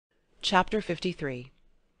Chapter 53.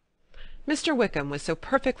 Mr. Wickham was so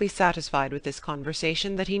perfectly satisfied with this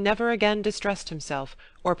conversation that he never again distressed himself,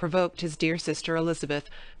 or provoked his dear sister Elizabeth,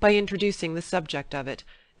 by introducing the subject of it,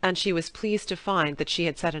 and she was pleased to find that she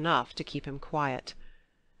had said enough to keep him quiet.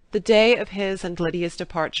 The day of his and Lydia's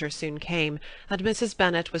departure soon came, and Mrs.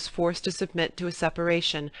 Bennet was forced to submit to a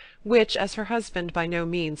separation, which, as her husband by no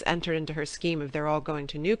means entered into her scheme of their all going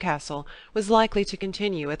to Newcastle, was likely to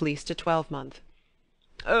continue at least a twelvemonth.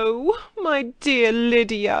 "Oh, my dear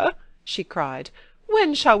Lydia," she cried,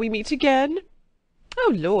 "when shall we meet again?"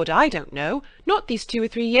 "Oh, Lord, I don't know. Not these 2 or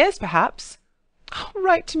 3 years, perhaps."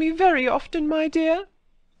 "Write to me very often, my dear."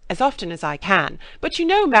 "As often as I can. But you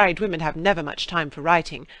know married women have never much time for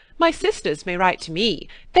writing. My sisters may write to me.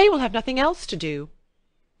 They will have nothing else to do."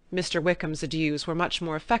 Mr. Wickham's adieus were much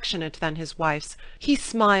more affectionate than his wife's. He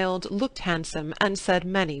smiled, looked handsome, and said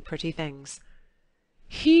many pretty things.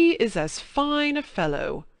 "He is as fine a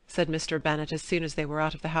fellow," said Mr. Bennet as soon as they were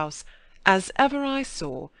out of the house, "as ever I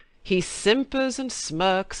saw. He simpers and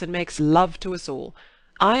smirks and makes love to us all.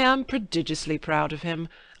 I am prodigiously proud of him.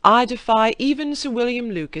 I defy even Sir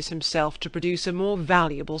William Lucas himself to produce a more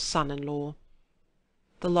valuable son-in-law."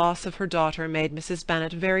 The loss of her daughter made Mrs.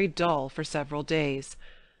 Bennet very dull for several days.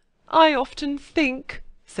 "I often think,"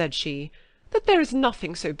 said she, "that there is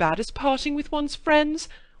nothing so bad as parting with one's friends.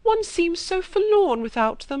 One seems so forlorn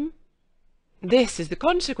without them." "This is the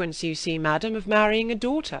consequence, you see, madam, of marrying a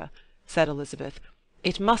daughter," said Elizabeth.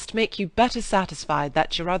 "It must make you better satisfied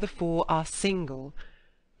that your other 4 are single."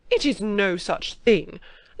 "It is no such thing.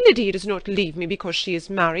 Lydia does not leave me because she is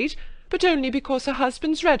married, but only because her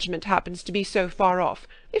husband's regiment happens to be so far off.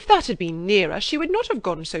 If that had been nearer, she would not have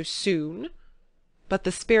gone so soon." But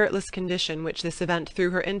the spiritless condition which this event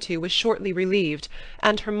threw her into was shortly relieved,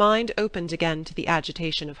 and her mind opened again to the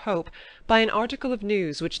agitation of hope, by an article of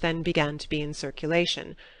news which then began to be in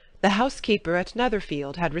circulation. The housekeeper at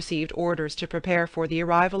Netherfield had received orders to prepare for the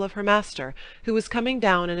arrival of her master, who was coming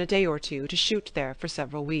down in a day or 2 to shoot there for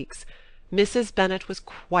several weeks. Mrs. Bennet was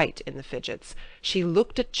quite in the fidgets. She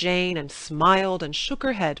looked at Jane, and smiled, and shook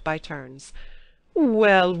her head by turns.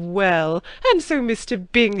 "Well, well, and so Mr.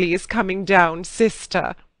 Bingley is coming down,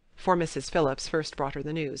 sister," for Mrs. Phillips first brought her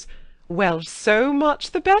the news. "Well, so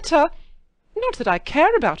much the better. Not that I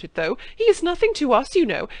care about it, though. He is nothing to us, you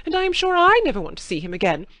know, and I am sure I never want to see him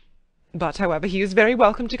again. But, however, he is very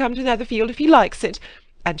welcome to come to Netherfield if he likes it,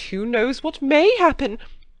 and who knows what may happen?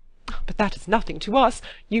 But that is nothing to us.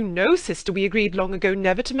 You know, sister, we agreed long ago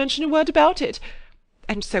never to mention a word about it.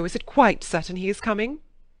 And so is it quite certain he is coming?"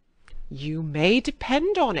 "You may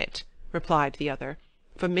depend on it," replied the other,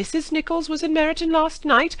 "for Mrs. Nicholls was in Meryton last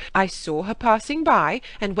night. I saw her passing by,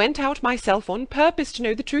 and went out myself on purpose to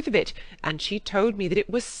know the truth of it, and she told me that it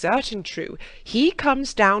was certain true. He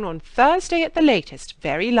comes down on Thursday at the latest,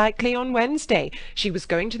 very likely on Wednesday. She was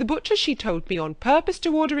going to the butcher's, she told me, on purpose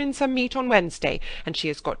to order in some meat on Wednesday, and she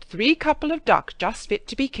has got 3 couple of duck just fit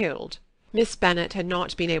to be killed." Miss Bennet had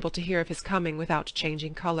not been able to hear of his coming without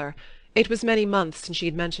changing colour. It was many months since she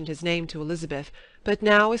had mentioned his name to Elizabeth, but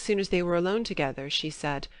now, as soon as they were alone together, she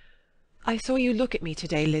said, "I saw you look at me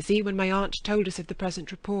to-day, Lizzie, when my aunt told us of the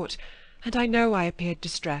present report, and I know I appeared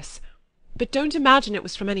distressed. But don't imagine it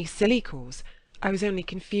was from any silly cause. I was only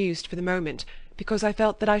confused for the moment, because I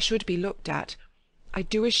felt that I should be looked at. I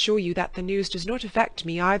do assure you that the news does not affect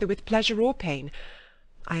me either with pleasure or pain.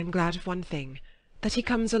 I am glad of one thing, that he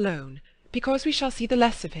comes alone, because we shall see the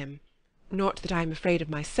less of him. Not that I am afraid of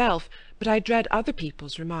myself, but I dread other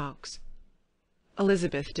people's remarks."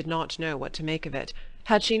 Elizabeth did not know what to make of it.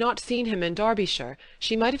 Had she not seen him in Derbyshire,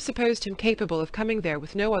 she might have supposed him capable of coming there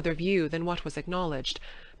with no other view than what was acknowledged,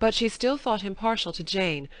 but she still thought him partial to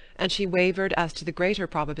Jane, and she wavered as to the greater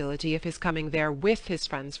probability of his coming there with his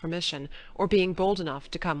friend's permission, or being bold enough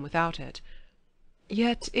to come without it.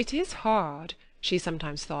 "Yet it is hard," she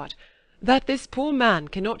sometimes thought, "that this poor man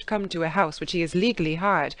cannot come to a house which he has legally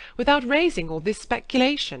hired, without raising all this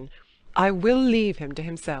speculation. I will leave him to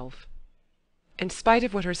himself." In spite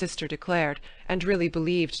of what her sister declared, and really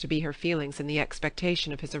believed to be her feelings in the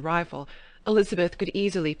expectation of his arrival, Elizabeth could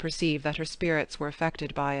easily perceive that her spirits were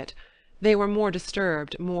affected by it. They were more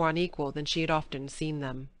disturbed, more unequal, than she had often seen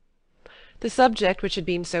them. The subject which had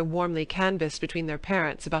been so warmly canvassed between their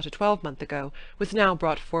parents about a twelvemonth ago was now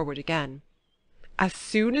brought forward again. "As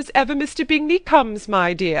soon as ever Mr. Bingley comes,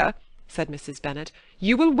 my dear," said Mrs. Bennet,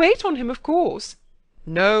 "you will wait on him, of course."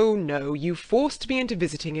 "No, no, you forced me into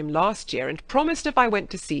visiting him last year, and promised if I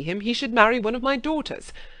went to see him he should marry one of my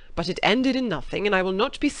daughters. But it ended in nothing, and I will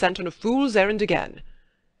not be sent on a fool's errand again."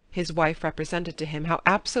 His wife represented to him how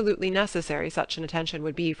absolutely necessary such an attention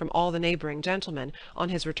would be from all the neighbouring gentlemen on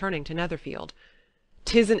his returning to Netherfield.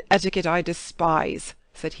 "'Tis an etiquette I despise,"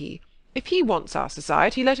 said he. "If he wants our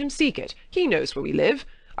society, let him seek it. He knows where we live.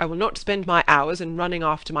 I will not spend my hours in running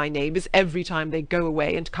after my neighbours every time they go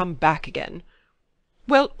away and come back again."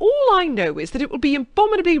 "Well, all I know is that it will be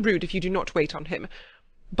abominably rude if you do not wait on him.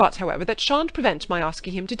 But, however, that shan't prevent my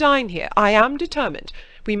asking him to dine here. I am determined.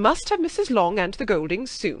 We must have Mrs. Long and the Goldings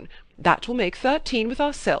soon. That will make 13 with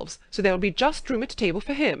ourselves, so there will be just room at table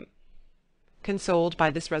for him." Consoled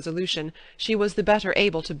by this resolution, she was the better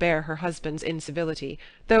able to bear her husband's incivility,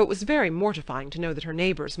 though it was very mortifying to know that her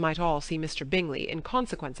neighbours might all see Mr. Bingley, in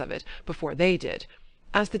consequence of it, before they did.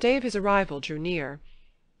 As the day of his arrival drew near,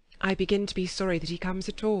 "I begin to be sorry that he comes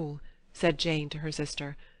at all," said Jane to her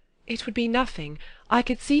sister. "It would be nothing. I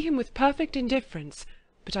could see him with perfect indifference,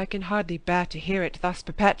 but I can hardly bear to hear it thus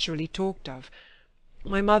perpetually talked of.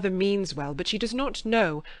 My mother means well, but she does not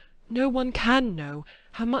know, no one can know,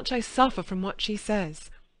 how much I suffer from what she says.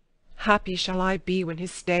 Happy shall I be when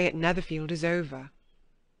his stay at Netherfield is over."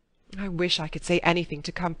 "I wish I could say anything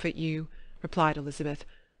to comfort you," replied Elizabeth,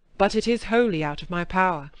 "but it is wholly out of my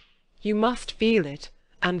power. You must feel it,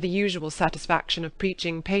 and the usual satisfaction of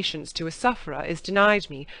preaching patience to a sufferer is denied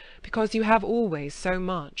me, because you have always so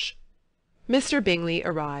much." Mr. Bingley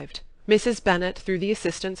arrived. Mrs. Bennet, through the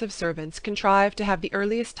assistance of servants, contrived to have the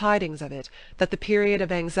earliest tidings of it, that the period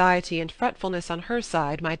of anxiety and fretfulness on her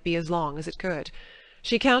side might be as long as it could.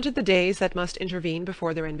 She counted the days that must intervene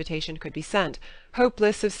before their invitation could be sent,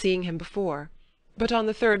 hopeless of seeing him before. But on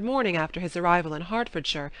the 3rd morning after his arrival in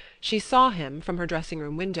Hertfordshire, she saw him, from her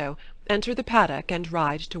dressing-room window, enter the paddock and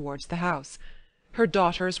ride towards the house. Her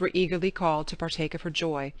daughters were eagerly called to partake of her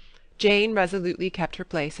joy. Jane resolutely kept her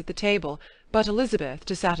place at the table, but Elizabeth,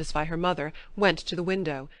 to satisfy her mother, went to the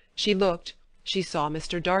window. She looked, she saw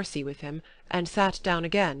Mr. Darcy with him, and sat down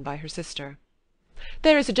again by her sister.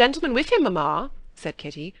 "There is a gentleman with him, mamma," said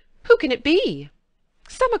Kitty. "Who can it be?"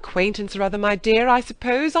 "Some acquaintance or other, my dear, I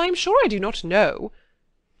suppose. I am sure I do not know."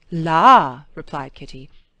 "La!" replied Kitty,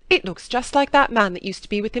 "it looks just like that man that used to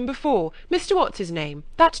be with him before, Mr. What's-his-name,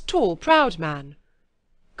 that tall, proud man."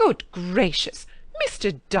 "Good gracious!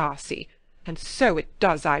 Mr. Darcy! And so it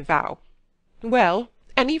does, I vow. Well,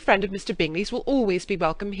 any friend of Mr. Bingley's will always be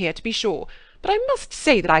welcome here, to be sure, but I must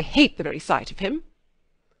say that I hate the very sight of him."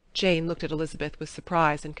 Jane looked at Elizabeth with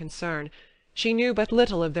surprise and concern. She knew but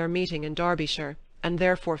little of their meeting in Derbyshire, and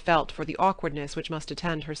therefore felt for the awkwardness which must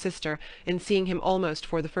attend her sister in seeing him almost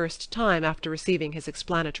for the first time after receiving his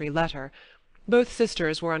explanatory letter. Both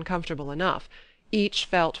sisters were uncomfortable enough. Each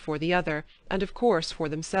felt for the other, and of course for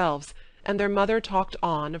themselves, and their mother talked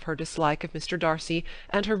on of her dislike of Mr. Darcy,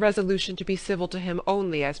 and her resolution to be civil to him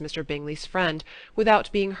only as Mr. Bingley's friend,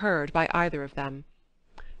 without being heard by either of them.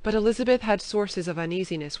 But Elizabeth had sources of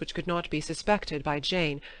uneasiness which could not be suspected by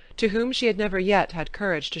Jane, to whom she had never yet had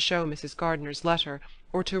courage to show Mrs. Gardiner's letter,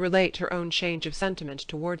 or to relate her own change of sentiment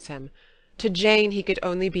towards him. To Jane he could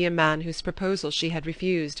only be a man whose proposals she had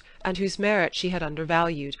refused, and whose merit she had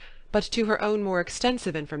undervalued, but to her own more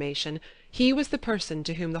extensive information, he was the person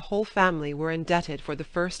to whom the whole family were indebted for the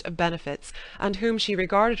first of benefits, and whom she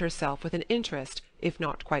regarded herself with an interest, if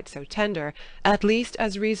not quite so tender, at least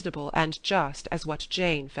as reasonable and just as what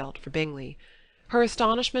Jane felt for Bingley. Her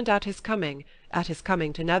astonishment at his coming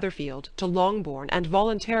to Netherfield, to Longbourn, and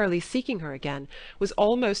voluntarily seeking her again, was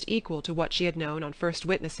almost equal to what she had known on first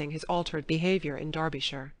witnessing his altered behaviour in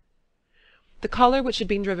Derbyshire. The colour which had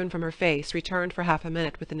been driven from her face returned for half a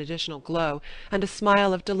minute with an additional glow, and a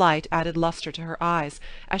smile of delight added lustre to her eyes,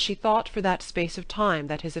 as she thought for that space of time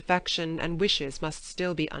that his affection and wishes must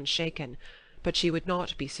still be unshaken, but she would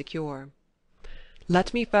not be secure.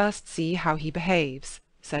 "Let me first see how he behaves,"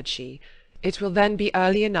 said she. "It will then be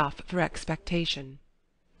early enough for expectation."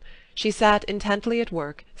 She sat intently at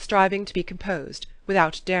work, striving to be composed,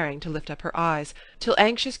 without daring to lift up her eyes, till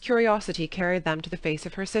anxious curiosity carried them to the face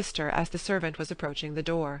of her sister as the servant was approaching the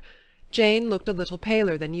door. Jane looked a little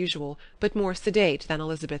paler than usual, but more sedate than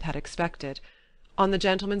Elizabeth had expected. On the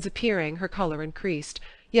gentleman's appearing her colour increased,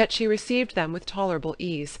 yet she received them with tolerable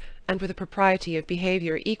ease, and with a propriety of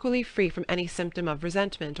behaviour equally free from any symptom of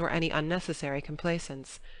resentment or any unnecessary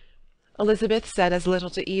complaisance. Elizabeth said as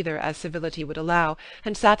little to either as civility would allow,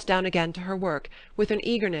 and sat down again to her work, with an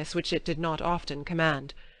eagerness which it did not often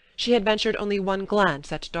command. She had ventured only one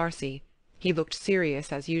glance at Darcy. He looked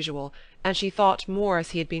serious as usual, and she thought more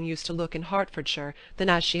as he had been used to look in Hertfordshire than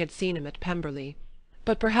as she had seen him at Pemberley.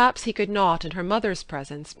 But perhaps he could not in her mother's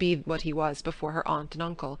presence be what he was before her aunt and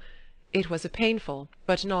uncle. It was a painful,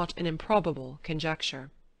 but not an improbable,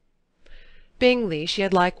 conjecture. Bingley she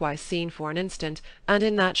had likewise seen for an instant, and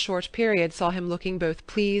in that short period saw him looking both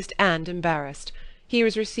pleased and embarrassed. He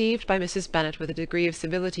was received by Mrs. Bennet with a degree of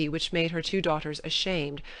civility which made her two daughters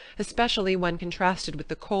ashamed, especially when contrasted with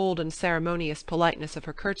the cold and ceremonious politeness of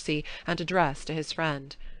her curtsy and address to his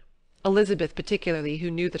friend. Elizabeth particularly, who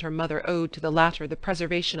knew that her mother owed to the latter the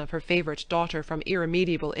preservation of her favourite daughter from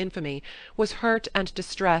irremediable infamy, was hurt and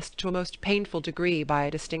distressed to a most painful degree by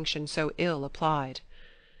a distinction so ill applied.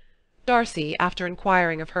 Darcy, after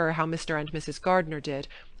inquiring of her how Mr. and Mrs. Gardiner did,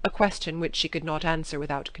 a question which she could not answer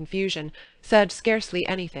without confusion, said scarcely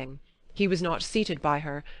anything. He was not seated by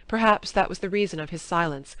her, perhaps that was the reason of his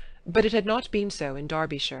silence, but it had not been so in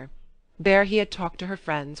Derbyshire. There he had talked to her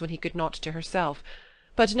friends when he could not to herself,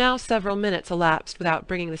 but now several minutes elapsed without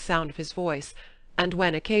bringing the sound of his voice, and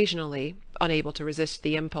when occasionally, unable to resist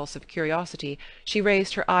the impulse of curiosity, she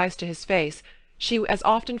raised her eyes to his face, she as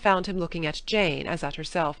often found him looking at Jane as at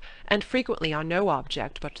herself, and frequently on no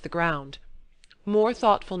object but the ground. More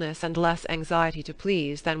thoughtfulness and less anxiety to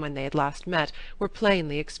please than when they had last met were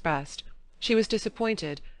plainly expressed. She was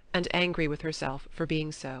disappointed, and angry with herself for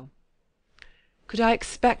being so. "Could I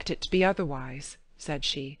expect it to be otherwise?" said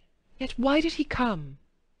she. "Yet why did he come?"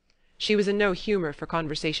 She was in no humour for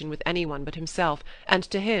conversation with any one but himself, and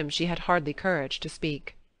to him she had hardly courage to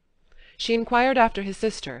speak. She inquired after his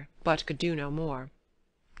sister, but could do no more.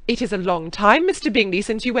 "It is a long time, Mr. Bingley,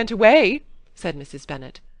 since you went away," said Mrs.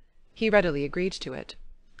 Bennet. He readily agreed to it.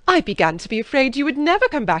 "I began to be afraid you would never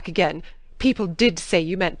come back again. People did say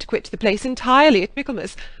you meant to quit the place entirely at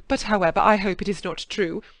Michaelmas, but however I hope it is not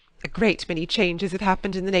true. A great many changes have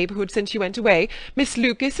happened in the neighbourhood since you went away. Miss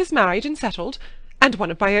Lucas is married and settled, and one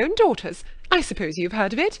of my own daughters. I suppose you have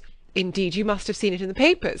heard of it? Indeed, you must have seen it in the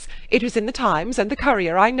papers. It was in the Times and the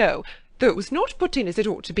Courier, I know, though it was not put in as it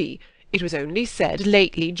ought to be. It was only said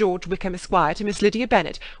lately George Wickham Esquire to Miss Lydia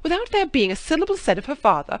Bennet, without there being a syllable said of her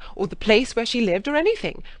father, or the place where she lived, or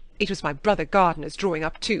anything. It was my brother Gardiner's drawing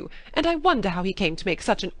up too, and I wonder how he came to make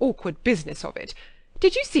such an awkward business of it.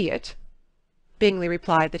 Did you see it?" Bingley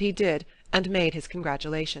replied that he did, and made his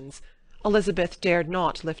congratulations. Elizabeth dared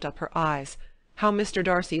not lift up her eyes. How Mr.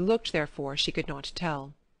 Darcy looked, therefore, she could not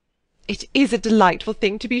tell. "It is a delightful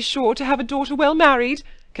thing, to be sure, to have a daughter well married,"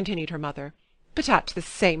 continued her mother. "But at the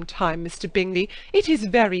same time, Mr. Bingley, it is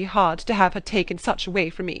very hard to have her taken such away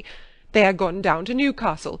from me. They are gone down to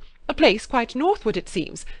Newcastle, a place quite northward, it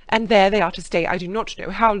seems, and there they are to stay I do not know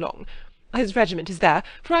how long. His regiment is there,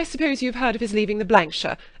 for I suppose you have heard of his leaving the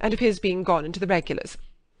Blankshire, and of his being gone into the regulars.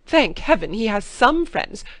 Thank heaven he has some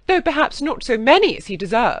friends, though perhaps not so many as he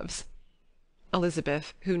deserves."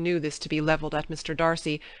 Elizabeth, who knew this to be levelled at Mr.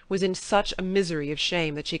 Darcy, was in such a misery of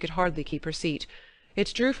shame that she could hardly keep her seat.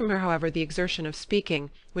 It drew from her, however, the exertion of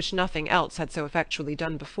speaking, which nothing else had so effectually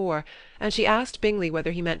done before, and she asked Bingley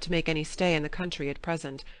whether he meant to make any stay in the country at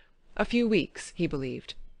present. A few weeks, he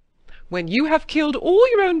believed. "When you have killed all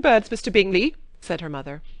your own birds, Mr. Bingley," said her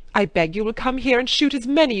mother, "I beg you will come here and shoot as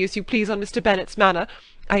many as you please on Mr. Bennet's manor.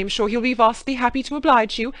 I am sure he'll be vastly happy to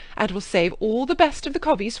oblige you, and will save all the best of the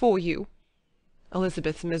coveys for you."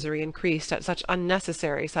 Elizabeth's misery increased at such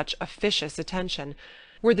unnecessary, such officious attention.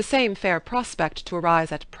 Were the same fair prospect to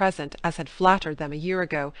arise at present as had flattered them a year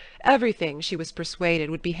ago, everything, she was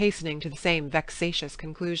persuaded, would be hastening to the same vexatious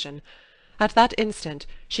conclusion. At that instant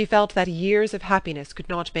she felt that years of happiness could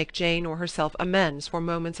not make Jane or herself amends for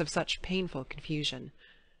moments of such painful confusion.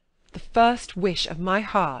 "The first wish of my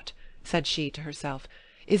heart," said she to herself,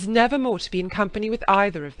 "is never more to be in company with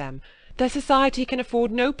either of them. Their society can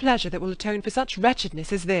afford no pleasure that will atone for such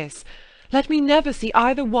wretchedness as this. Let me never see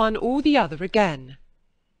either one or the other again."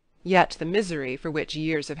 Yet the misery, for which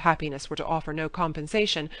years of happiness were to offer no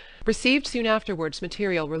compensation, received soon afterwards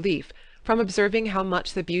material relief, from observing how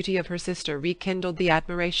much the beauty of her sister rekindled the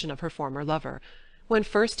admiration of her former lover. When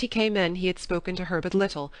first he came in he had spoken to her but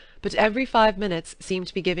little, but every 5 minutes seemed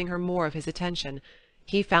to be giving her more of his attention.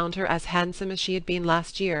 He found her as handsome as she had been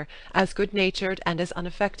last year, as good-natured and as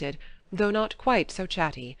unaffected, though not quite so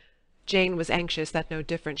chatty. Jane was anxious that no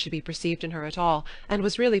difference should be perceived in her at all, and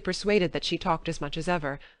was really persuaded that she talked as much as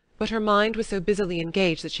ever, but her mind was so busily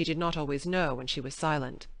engaged that she did not always know when she was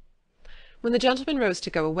silent. When the gentlemen rose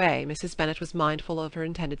to go away, Mrs. Bennet was mindful of her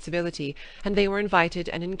intended civility, and they were invited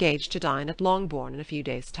and engaged to dine at Longbourn in a few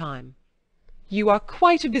days' time. "You are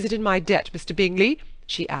quite a visit in my debt, Mr. Bingley,"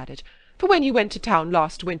 she added, "for when you went to town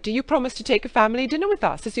last winter you promised to take a family dinner with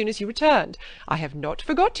us as soon as you returned. I have not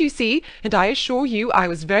forgot, you see, and I assure you I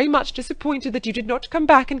was very much disappointed that you did not come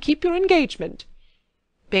back and keep your engagement."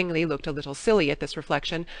 Bingley looked a little silly at this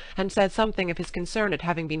reflection, and said something of his concern at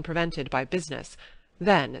having been prevented by business.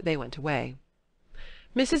 Then they went away.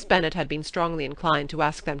 Mrs. Bennet had been strongly inclined to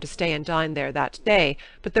ask them to stay and dine there that day,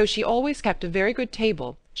 but though she always kept a very good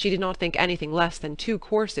table, She did not think anything less than 2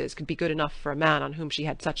 courses could be good enough for a man on whom she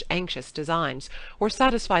had such anxious designs, or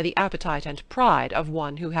satisfy the appetite and pride of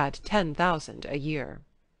one who had 10,000 a year.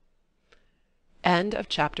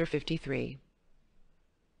 Chapter 53